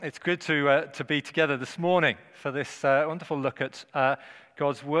It's good to be together this morning for this wonderful look at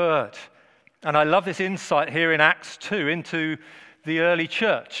God's Word. And I love this insight here in Acts 2 into the early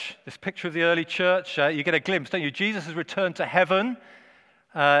church. This picture of the early church, you get a glimpse, don't you? Jesus has returned to heaven.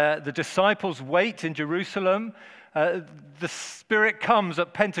 The disciples wait in Jerusalem. The Spirit comes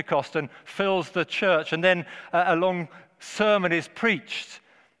at Pentecost and fills the church. And then a long sermon is preached.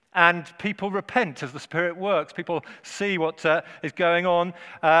 And people repent as the Spirit works. People see what is going on.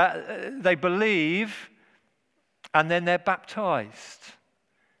 They believe, and then they're baptized.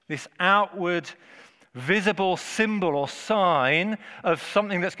 This outward, visible symbol or sign of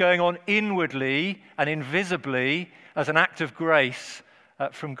something that's going on inwardly and invisibly as an act of grace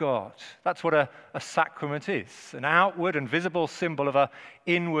from God. That's what a sacrament is, an outward and visible symbol of an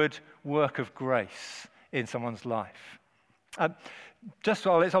inward work of grace in someone's life. Just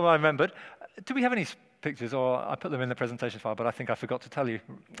while it's all I remembered, do we have any pictures? Or I put them in the presentation file, but I think I forgot to tell you.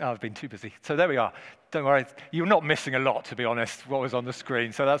 I've been too busy. So there we are. Don't worry. You're not missing a lot, to be honest, what was on the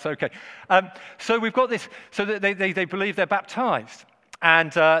screen, so that's okay. So we've got this, so that they believe they're baptized,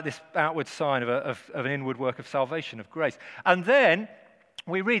 and this outward sign of an inward work of salvation, of grace. And then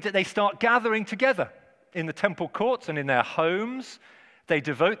we read that they start gathering together in the temple courts and in their homes. They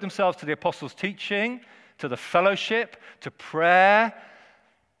devote themselves to the apostles' teaching, to the fellowship, to prayer,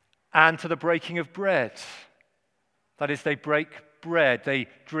 and to the breaking of bread. That is, they break bread, they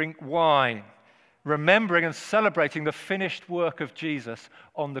drink wine, remembering and celebrating the finished work of Jesus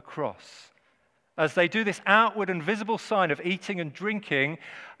on the cross. As they do this outward and visible sign of eating and drinking,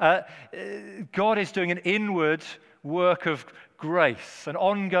 God is doing an inward work of grace, an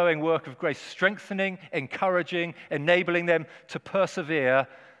ongoing work of grace, strengthening, encouraging, enabling them to persevere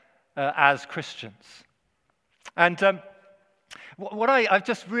as Christians. And what I've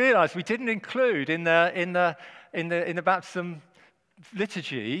just realized we didn't include in the baptism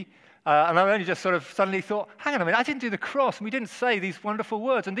liturgy, and I only just sort of suddenly thought, hang on a minute, I didn't do the cross, and we didn't say these wonderful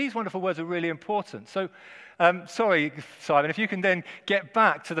words, and these wonderful words are really important. So, sorry, Simon, if you can then get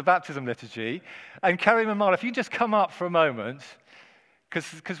back to the baptism liturgy, and Carrie and Marla, if you can just come up for a moment,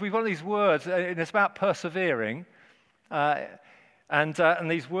 because we've got these words, and it's about persevering, and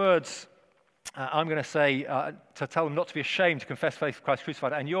these words, I'm going to say, to tell them not to be ashamed to confess faith in Christ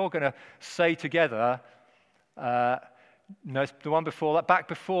crucified, and you're going to say together, no, it's the one before that, back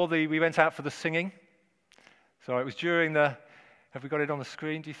before we went out for the singing. So it was during have we got it on the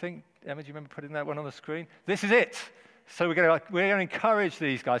screen, do you think? Emma, do you remember putting that one on the screen? This is it. So we're going to encourage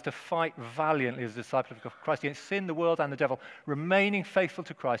these guys to fight valiantly as disciples of Christ against sin, the world, and the devil, remaining faithful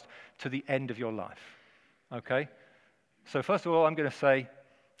to Christ to the end of your life. Okay? So first of all, I'm going to say,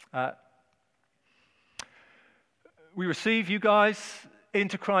 we receive you guys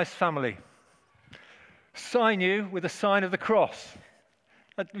into Christ's family. Sign you with a sign of the cross.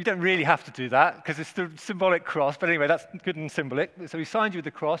 We don't really have to do that because it's the symbolic cross, but anyway, that's good and symbolic. So we signed you with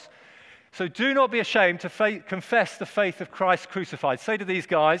the cross. So do not be ashamed to confess the faith of Christ crucified. Say to these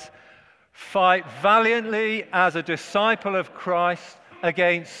guys, fight valiantly as a disciple of Christ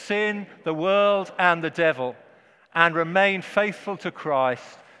against sin, the world, and the devil, and remain faithful to Christ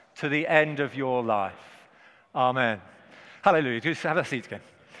to the end of your life. Amen. Hallelujah. Just have a seat again.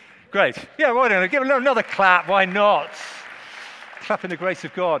 Great. Yeah, why don't I give another clap? Why not? Clap in the grace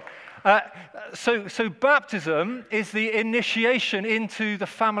of God. So baptism is the initiation into the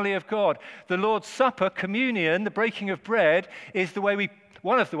family of God. The Lord's Supper, communion, the breaking of bread, is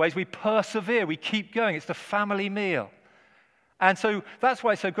one of the ways we persevere, we keep going. It's the family meal. And so that's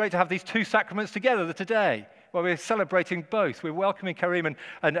why it's so great to have these two sacraments together today. Well, we're celebrating both. We're welcoming Karim and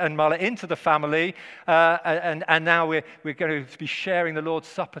Marla into the family, and now we're going to be sharing the Lord's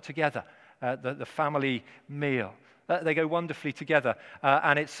Supper together, the family meal. They go wonderfully together,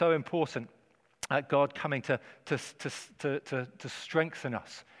 and it's so important, God coming to strengthen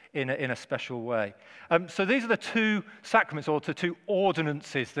us in a special way. So these are the two sacraments, or the two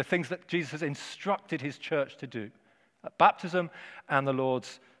ordinances, the things that Jesus has instructed his church to do. Baptism and the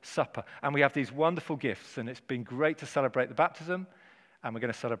Lord's Supper. And we have these wonderful gifts, and it's been great to celebrate the baptism, and we're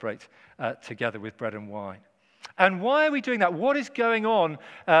going to celebrate together with bread and wine. And why are we doing that? What is going on?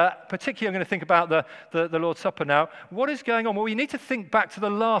 Particularly, I'm going to think about the Lord's Supper now. What is going on? Well, we need to think back to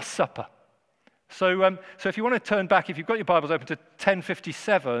the Last Supper. So if you want to turn back, if you've got your Bibles open to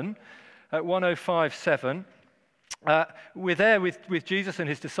 1057, at 1057, we're there with Jesus and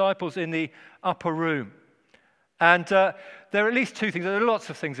his disciples in the upper room. And there are at least two things. There are lots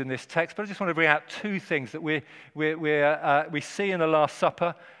of things in this text, but I just want to bring out two things that we see in the Last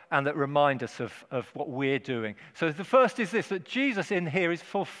Supper and that remind us of what we're doing. So the first is this, that Jesus in here is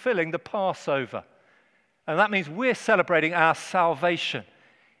fulfilling the Passover. And that means we're celebrating our salvation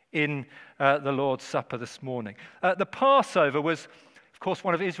in the Lord's Supper this morning. The Passover was, of course,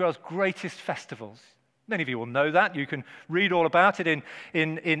 one of Israel's greatest festivals. Many of you will know that. You can read all about it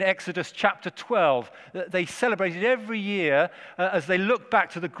in Exodus chapter 12. They celebrated every year as they look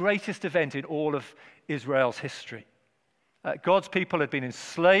back to the greatest event in all of Israel's history. God's people had been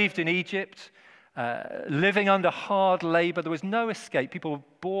enslaved in Egypt, living under hard labor. There was no escape. People were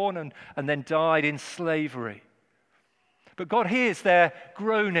born and then died in slavery. But God hears their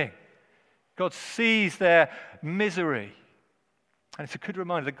groaning. God sees their misery. And it's a good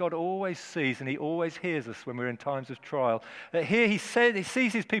reminder that God always sees and he always hears us when we're in times of trial. Here he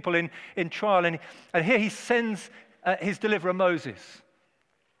sees his people in trial, and here he sends his deliverer Moses.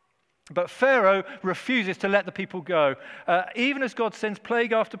 But Pharaoh refuses to let the people go. Even as God sends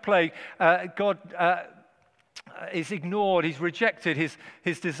plague after plague, God is ignored, he's rejected.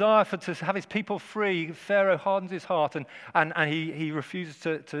 His desire to have his people free, Pharaoh hardens his heart and he refuses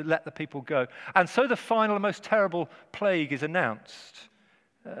to let the people go. And so the final and most terrible plague is announced.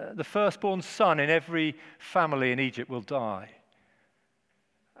 The firstborn son in every family in Egypt will die.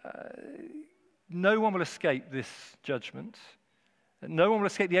 No one will escape this judgment. No one will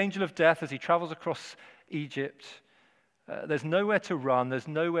escape the angel of death as he travels across Egypt. There's nowhere to run, there's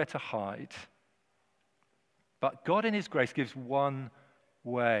nowhere to hide. But God in his grace gives one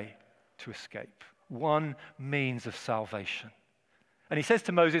way to escape, one means of salvation. And he says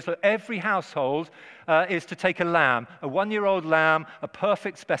to Moses that every household is to take a lamb, a 1-year-old lamb, a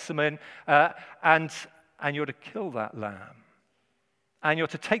perfect specimen, and you're to kill that lamb. And you're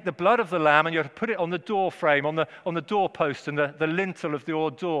to take the blood of the lamb and you're to put it on the door frame, on the doorpost and the lintel of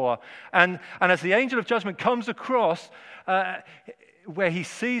your door. And as the angel of judgment comes across where he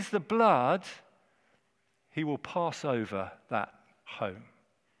sees the blood, he will pass over that home.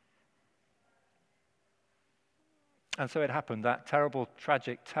 And so it happened, that terrible,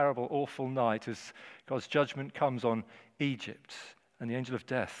 tragic, terrible, awful night as God's judgment comes on Egypt and the angel of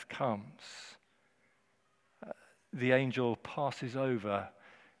death comes. The angel passes over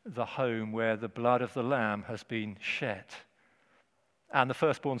the home where the blood of the lamb has been shed. And the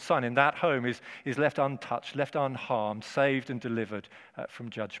firstborn son in that home is left untouched, left unharmed, saved and delivered from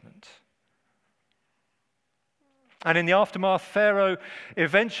judgment. And in the aftermath, Pharaoh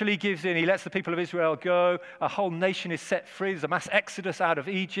eventually gives in. He lets the people of Israel go. A whole nation is set free. There's a mass exodus out of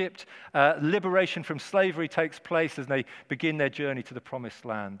Egypt. Liberation from slavery takes place as they begin their journey to the promised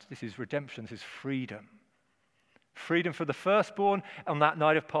land. This is redemption. This is freedom. Freedom for the firstborn on that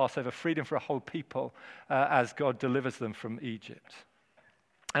night of Passover. Freedom for a whole people as God delivers them from Egypt.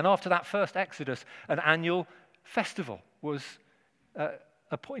 And after that first exodus, an annual festival was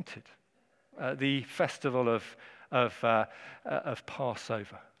appointed. The festival of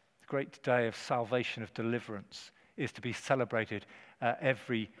Passover, the great day of salvation, of deliverance, is to be celebrated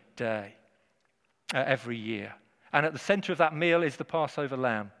every day, every year. And at the center of that meal is the Passover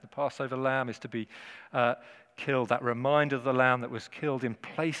lamb. The Passover lamb is to be killed, that reminder of the lamb that was killed in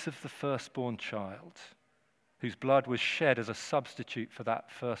place of the firstborn child, whose blood was shed as a substitute for that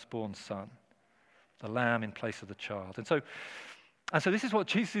firstborn son, the lamb in place of the child. And so this is what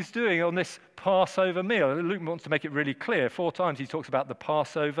Jesus is doing on this Passover meal. Luke wants to make it really clear. 4 times he talks about the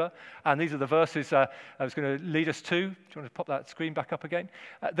Passover, and these are the verses I was going to lead us to. Do you want to pop that screen back up again?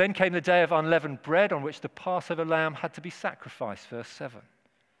 Then came the day of unleavened bread on which the Passover lamb had to be sacrificed, verse 7.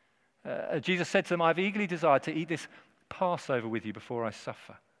 Jesus said to them, I've eagerly desired to eat this Passover with you before I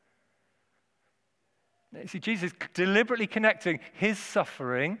suffer. You see, Jesus is deliberately connecting his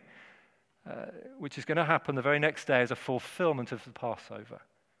suffering, which is going to happen the very next day, as a fulfillment of the Passover.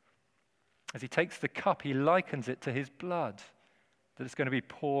 As he takes the cup, he likens it to his blood that is going to be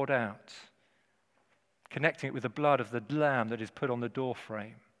poured out, connecting it with the blood of the lamb that is put on the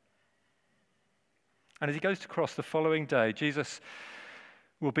doorframe. And as he goes to cross the following day, Jesus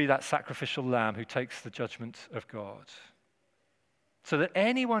will be that sacrificial lamb who takes the judgment of God. So that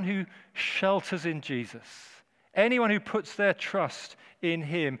anyone who shelters in Jesus, anyone who puts their trust in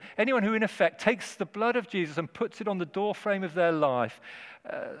him, anyone who in effect takes the blood of Jesus and puts it on the doorframe of their life,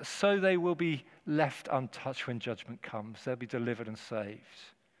 so they will be left untouched when judgment comes. They'll be delivered and saved.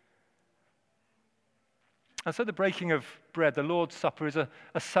 And so the breaking of bread, the Lord's Supper, is a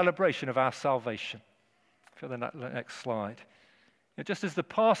celebration of our salvation. For the next slide. Just as the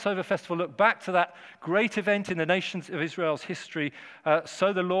Passover festival looked back to that great event in the nations of Israel's history,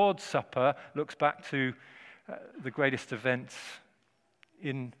 so the Lord's Supper looks back to the greatest event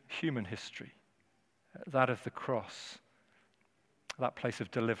in human history, that of the cross, that place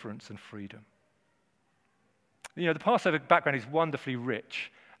of deliverance and freedom. You know, the Passover background is wonderfully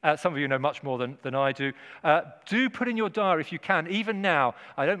rich, Some of you know much more than I do. Do put in your diary if you can, even now.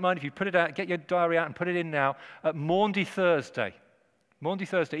 I don't mind if you put it out, get your diary out and put it in now. Maundy Thursday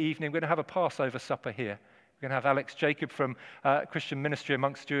evening, we're going to have a Passover supper here. We're going to have Alex Jacob from Christian Ministry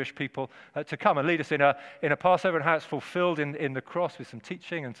Amongst Jewish People to come and lead us in a Passover and how it's fulfilled in the cross with some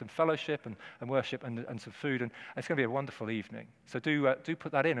teaching and some fellowship and worship and some food. And it's going to be a wonderful evening. So do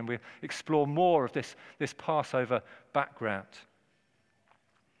put that in, and we'll explore more of this Passover background.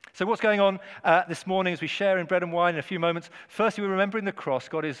 So what's going on this morning as we share in bread and wine in a few moments? Firstly, we're remembering the cross.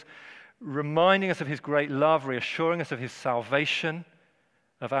 God is reminding us of his great love, reassuring us of his salvation,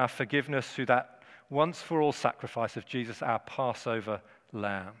 of our forgiveness through that once-for-all sacrifice of Jesus, our Passover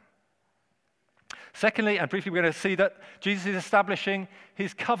lamb. Secondly, and briefly, we're going to see that Jesus is establishing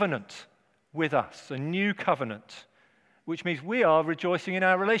his covenant with us, a new covenant, which means we are rejoicing in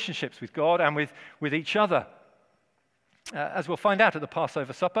our relationships with God and with each other. As we'll find out at the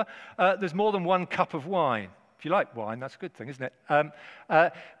Passover supper, there's more than one cup of wine. If you like wine, that's a good thing, isn't it?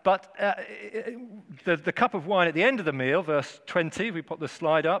 But the cup of wine at the end of the meal, verse 20, we put the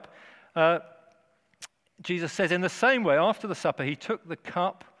slide up, Jesus says, in the same way, after the supper, he took the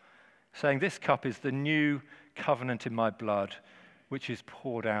cup, saying, this cup is the new covenant in my blood, which is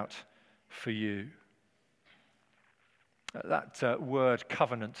poured out for you. That word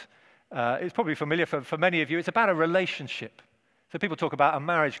covenant is probably familiar for many of you. It's about a relationship. So people talk about a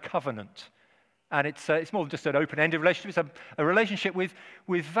marriage covenant. And it's more than just an open-ended relationship. It's a relationship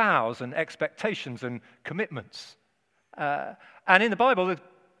with vows and expectations and commitments. And in the Bible,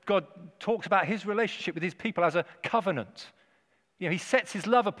 God talks about his relationship with his people as a covenant. You know, he sets his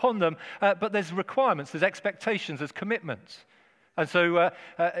love upon them, but there's requirements, there's expectations, there's commitments. And so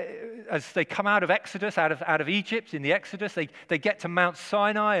as they come out of Exodus, out of Egypt, in the Exodus, they get to Mount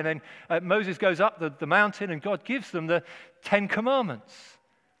Sinai, and then Moses goes up the mountain, and God gives them the 10 Commandments.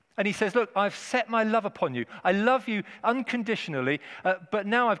 And he says, look, I've set my love upon you. I love you unconditionally, but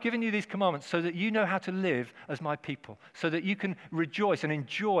now I've given you these commandments so that you know how to live as my people, so that you can rejoice and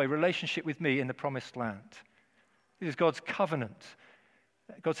enjoy relationship with me in the promised land. This is God's covenant.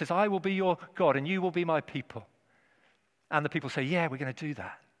 God says, I will be your God and you will be my people. And the people say, yeah, we're going to do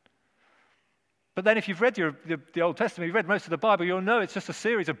that. But then if you've read the Old Testament, you've read most of the Bible, you'll know it's just a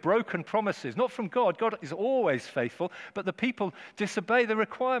series of broken promises, not from God. God is always faithful, but the people disobey the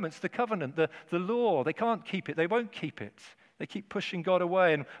requirements, the covenant, the law. They can't keep it. They won't keep it. They keep pushing God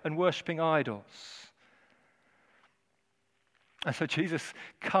away and worshipping idols. And so Jesus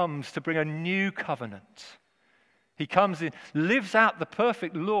comes to bring a new covenant. He comes in, lives out the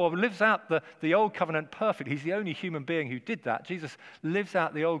perfect law, lives out the old covenant perfectly. He's the only human being who did that. Jesus lives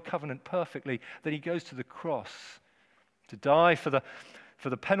out the old covenant perfectly. Then he goes to the cross to die for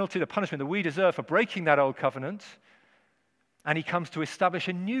the penalty, the punishment that we deserve for breaking that old covenant. And he comes to establish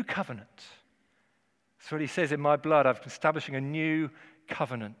a new covenant. That's what he says, in my blood, I'm establishing a new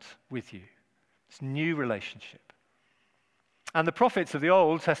covenant with you. This new relationship. And the prophets of the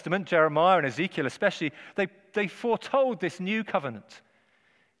Old Testament, Jeremiah and Ezekiel especially, they foretold this new covenant.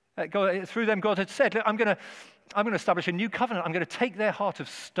 Through them, God had said, look, I'm going to establish a new covenant. I'm going to take their heart of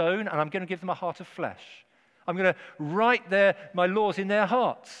stone and I'm going to give them a heart of flesh. I'm going to write my laws in their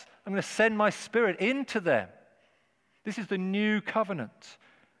hearts. I'm going to send my spirit into them. This is the new covenant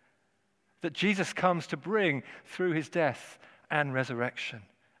that Jesus comes to bring through his death and resurrection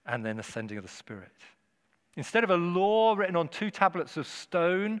and then the sending of the Spirit. Instead of a law written on 2 tablets of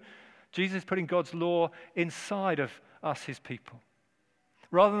stone, Jesus is putting God's law inside of us, his people.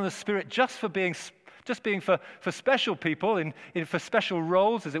 Rather than the Spirit just being for special people, for special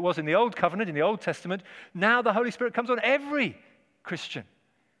roles, as it was in the Old Covenant, in the Old Testament, now the Holy Spirit comes on every Christian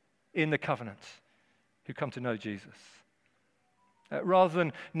in the covenant who come to know Jesus. Rather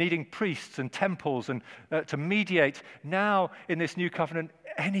than needing priests and temples and to mediate, now in this new covenant,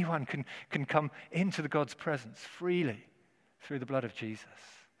 anyone can come into God's presence freely through the blood of Jesus.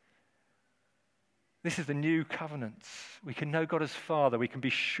 This is the new covenant. We can know God as Father. We can be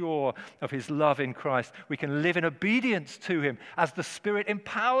sure of his love in Christ. We can live in obedience to him as the Spirit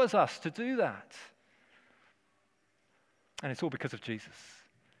empowers us to do that. And it's all because of Jesus.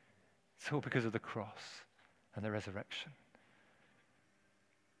 It's all because of the cross and the resurrection.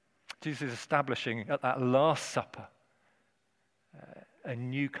 Jesus is establishing at that Last Supper a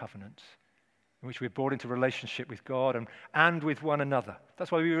new covenant in which we're brought into relationship with God and with one another.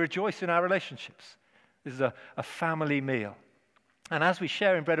 That's why we rejoice in our relationships. This is a family meal. And as we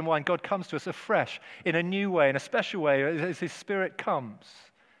share in bread and wine, God comes to us afresh in a new way, in a special way, as his Spirit comes.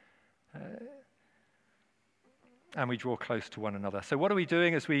 And we draw close to one another. So what are we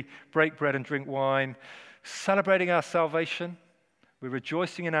doing as we break bread and drink wine? Celebrating our salvation. We're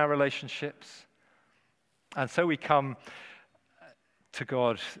rejoicing in our relationships. And so we come to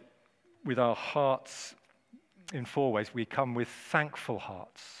God with our hearts in four ways. We come with thankful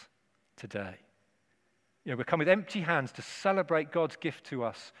hearts today. We come with empty hands to celebrate God's gift to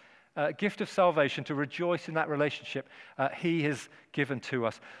us, a gift of salvation, to rejoice in that relationship he has given to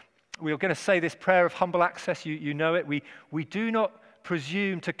us. We are going to say this prayer of humble access. You know it. We do not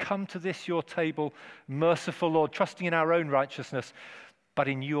presume to come to this, your table, merciful Lord, trusting in our own righteousness, but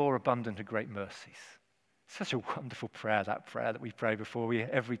in your abundant and great mercies. Such a wonderful prayer, that prayer that we pray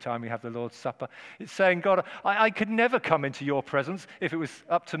every time we have the Lord's Supper. It's saying, God, I could never come into your presence if it was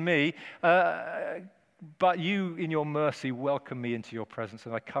up to me, but you, in your mercy, welcome me into your presence,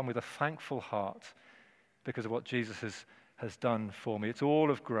 and I come with a thankful heart because of what Jesus has done for me. It's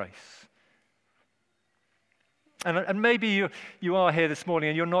all of grace. And maybe you are here this morning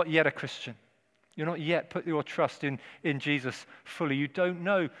and you're not yet a Christian. You're not yet put your trust in Jesus fully. You don't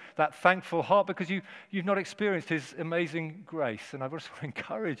know that thankful heart because you've not experienced his amazing grace. And I just want to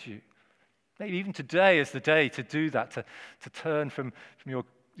encourage you. Maybe even today is the day to do that, to turn from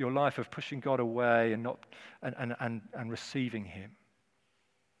your life of pushing God away and receiving him.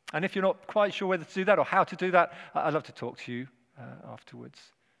 And if you're not quite sure whether to do that or how to do that, I'd love to talk to you afterwards.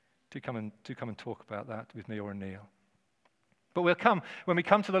 Do come and talk about that with me or Neil. But when we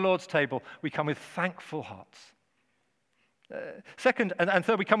come to the Lord's table, we come with thankful hearts. Second and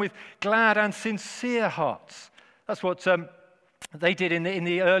third, we come with glad and sincere hearts. That's what they did in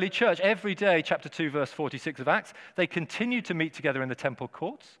the early church. Every day, chapter 2, verse 46 of Acts, they continued to meet together in the temple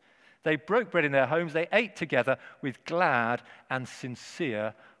courts. They broke bread in their homes. They ate together with glad and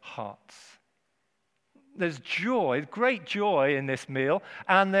sincere hearts. There's joy, great joy in this meal,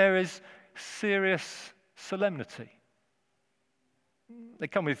 and there is serious solemnity. They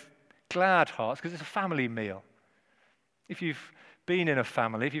come with glad hearts because it's a family meal. If you've been in a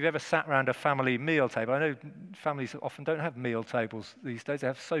family, if you've ever sat around a family meal table, I know families often don't have meal tables these days, they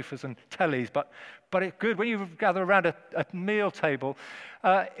have sofas and tellies, but it's good. When you gather around a meal table,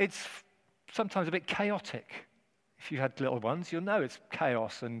 it's sometimes a bit chaotic. If you had little ones, you'll know it's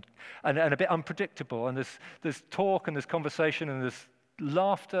chaos and a bit unpredictable, and there's talk and there's conversation and there's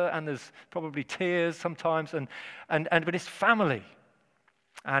laughter and there's probably tears sometimes, but it's family.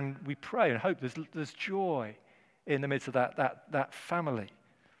 And we pray and hope there's joy in the midst of that family.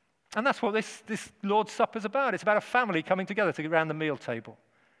 And that's what this Lord's Supper is about. It's about a family coming together to get around the meal table.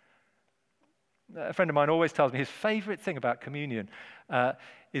 A friend of mine always tells me his favorite thing about communion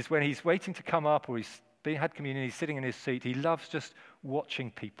is when he's waiting to come up or he's had communion, he's sitting in his seat. He loves just watching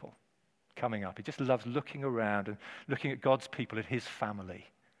people coming up. He just loves looking around and looking at God's people and his family.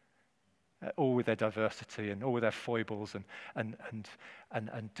 All with their diversity and all with their foibles and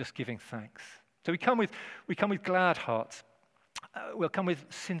just giving thanks. So we come with glad hearts. We'll come with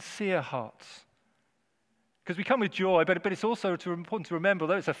sincere hearts. Because we come with joy, but it's also important to remember,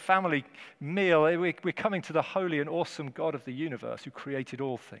 though it's a family meal, we're coming to the holy and awesome God of the universe who created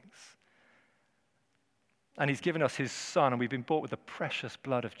all things. And he's given us his Son, and we've been bought with the precious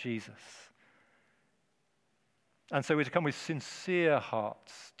blood of Jesus. And so we're to come with sincere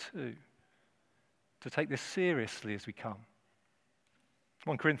hearts too, to take this seriously as we come.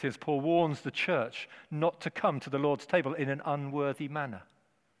 1 Corinthians, Paul warns the church not to come to the Lord's table in an unworthy manner.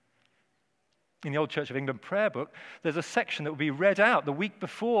 In the Old Church of England prayer book, there's a section that will be read out the week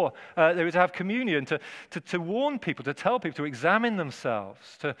before they were to have communion to warn people, to tell people to examine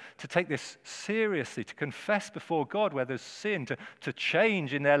themselves, to take this seriously, to confess before God where there's sin, to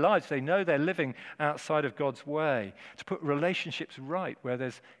change in their lives. They know they're living outside of God's way, to put relationships right where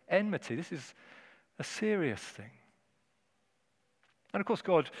there's enmity. This is a serious thing. And of course,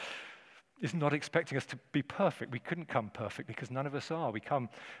 God is not expecting us to be perfect. We couldn't come perfect because none of us are. We come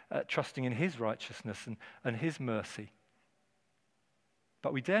trusting in his righteousness and his mercy.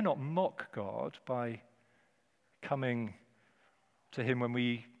 But we dare not mock God by coming to him when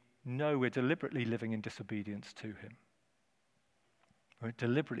we know we're deliberately living in disobedience to him. We're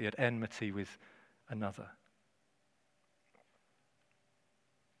deliberately at enmity with another.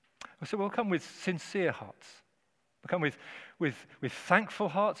 So we'll come with sincere hearts. We'll come with thankful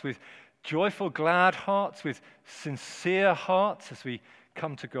hearts, with joyful, glad hearts, with sincere hearts as we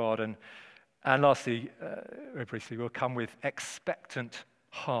come to God. And lastly, very briefly, we'll come with expectant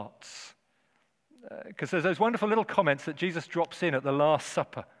hearts. Because there's those wonderful little comments that Jesus drops in at the Last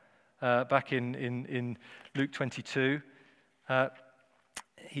Supper back in Luke 22.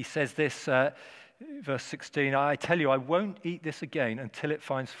 He says this, verse 16, I tell you, I won't eat this again until it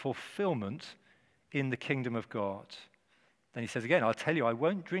finds fulfillment in the kingdom of God. Then he says again, I'll tell you, I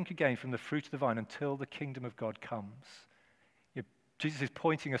won't drink again from the fruit of the vine until the kingdom of God comes. Jesus is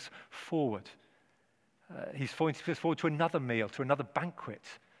pointing us forward. He's pointing us forward to another meal, to another banquet.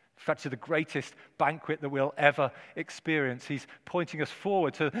 In fact, to the greatest banquet that we'll ever experience. He's pointing us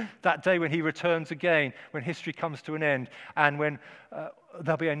forward to that day when he returns again, when history comes to an end, and when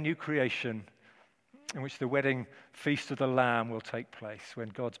there'll be a new creation in which the wedding feast of the Lamb will take place, when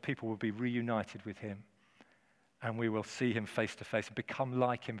God's people will be reunited with him, and we will see him face to face and become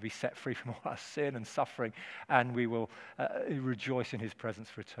like him, be set free from all our sin and suffering, and we will rejoice in his presence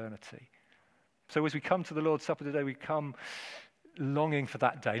for eternity. So as we come to the Lord's Supper today, we come longing for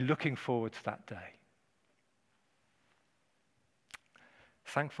that day, looking forward to that day.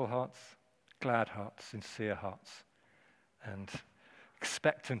 Thankful hearts, glad hearts, sincere hearts, and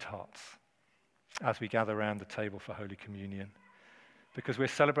expectant hearts as we gather around the table for Holy Communion. Because we're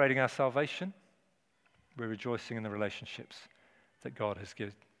celebrating our salvation, we're rejoicing in the relationships that God has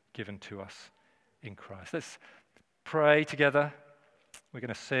given to us in Christ. Let's pray together. We're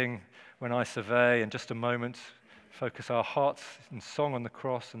going to sing When I Survey in just a moment. Focus our hearts in song on the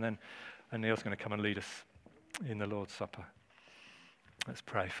cross, and then Neil's going to come and lead us in the Lord's Supper. Let's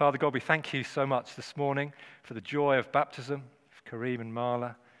pray. Father God, we thank you so much this morning for the joy of baptism, of Kareem and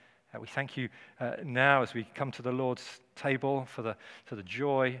Marla. We thank you now as we come to the Lord's table for the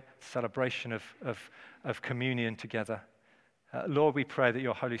joy, celebration of communion together. Lord, we pray that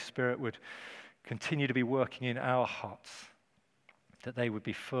your Holy Spirit would continue to be working in our hearts, that they would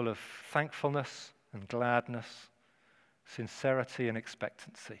be full of thankfulness and gladness, sincerity and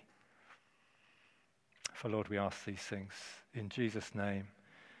expectancy. For Lord, we ask these things in Jesus' name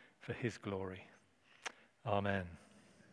for his glory. Amen.